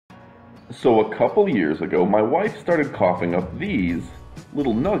So a couple years ago, my wife started coughing up these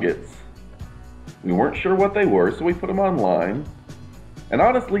little nuggets. We weren't sure what they were, so we put them online. And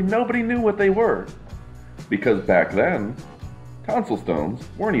honestly, nobody knew what they were. Because back then, tonsil stones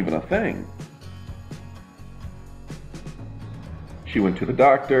weren't even a thing. She went to the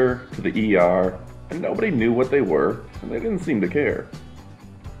doctor, to the ER, and nobody knew what they were, and they didn't seem to care.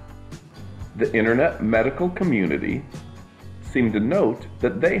 The internet medical community seemed to note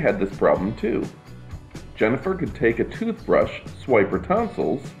that they had this problem too. Jennifer could take a toothbrush, swipe her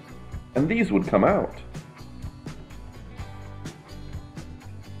tonsils, and these would come out.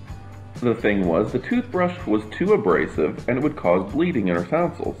 The thing was, the toothbrush was too abrasive and it would cause bleeding in her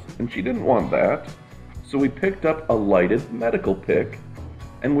tonsils, and she didn't want that, so we picked up a lighted medical pick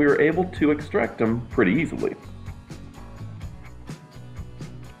and we were able to extract them pretty easily.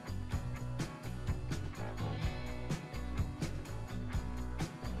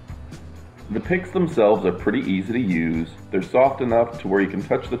 The picks themselves are pretty easy to use. They're soft enough to where you can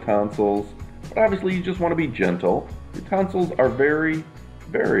touch the tonsils, but obviously you just want to be gentle. Your tonsils are very,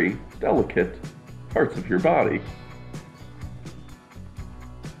 very delicate parts of your body.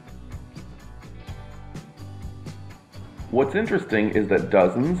 What's interesting is that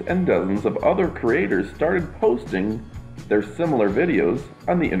dozens and dozens of other creators started posting their similar videos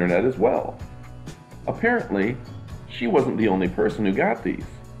on the internet as well. Apparently, she wasn't the only person who got these.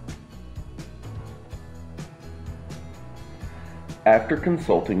 After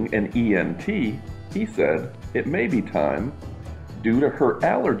consulting an ENT, he said it may be time, due to her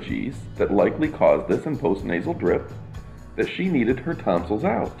allergies that likely caused this in postnasal drip, that she needed her tonsils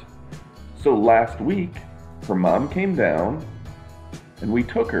out. So last week, her mom came down and we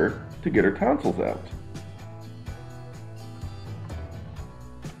took her to get her tonsils out.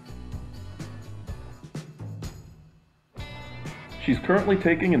 She's currently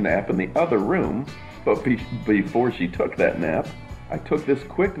taking a nap in the other room, but before she took that nap, I took this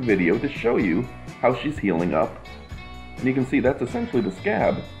quick video to show you how she's healing up. And you can see that's essentially the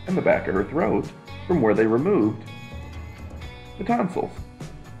scab in the back of her throat from where they removed the tonsils.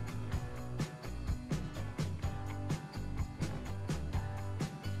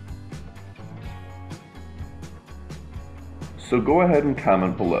 So go ahead and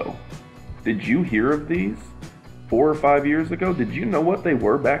comment below. Did you hear of these 4 or 5 years ago? Did you know what they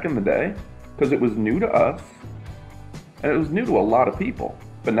were back in the day? Because it was new to us, and it was new to a lot of people.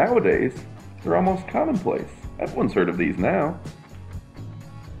 But nowadays, they're almost commonplace. Everyone's heard of these now.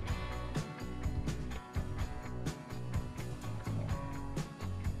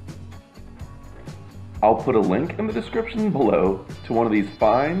 I'll put a link in the description below to one of these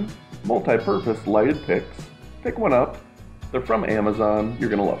fine, multi-purpose lighted picks. Pick one up. They're from Amazon. You're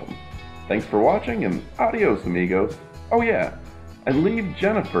gonna love them. Thanks for watching, and adios, amigos. Oh yeah, and leave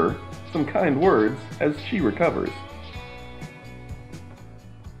Jennifer some kind words as she recovers.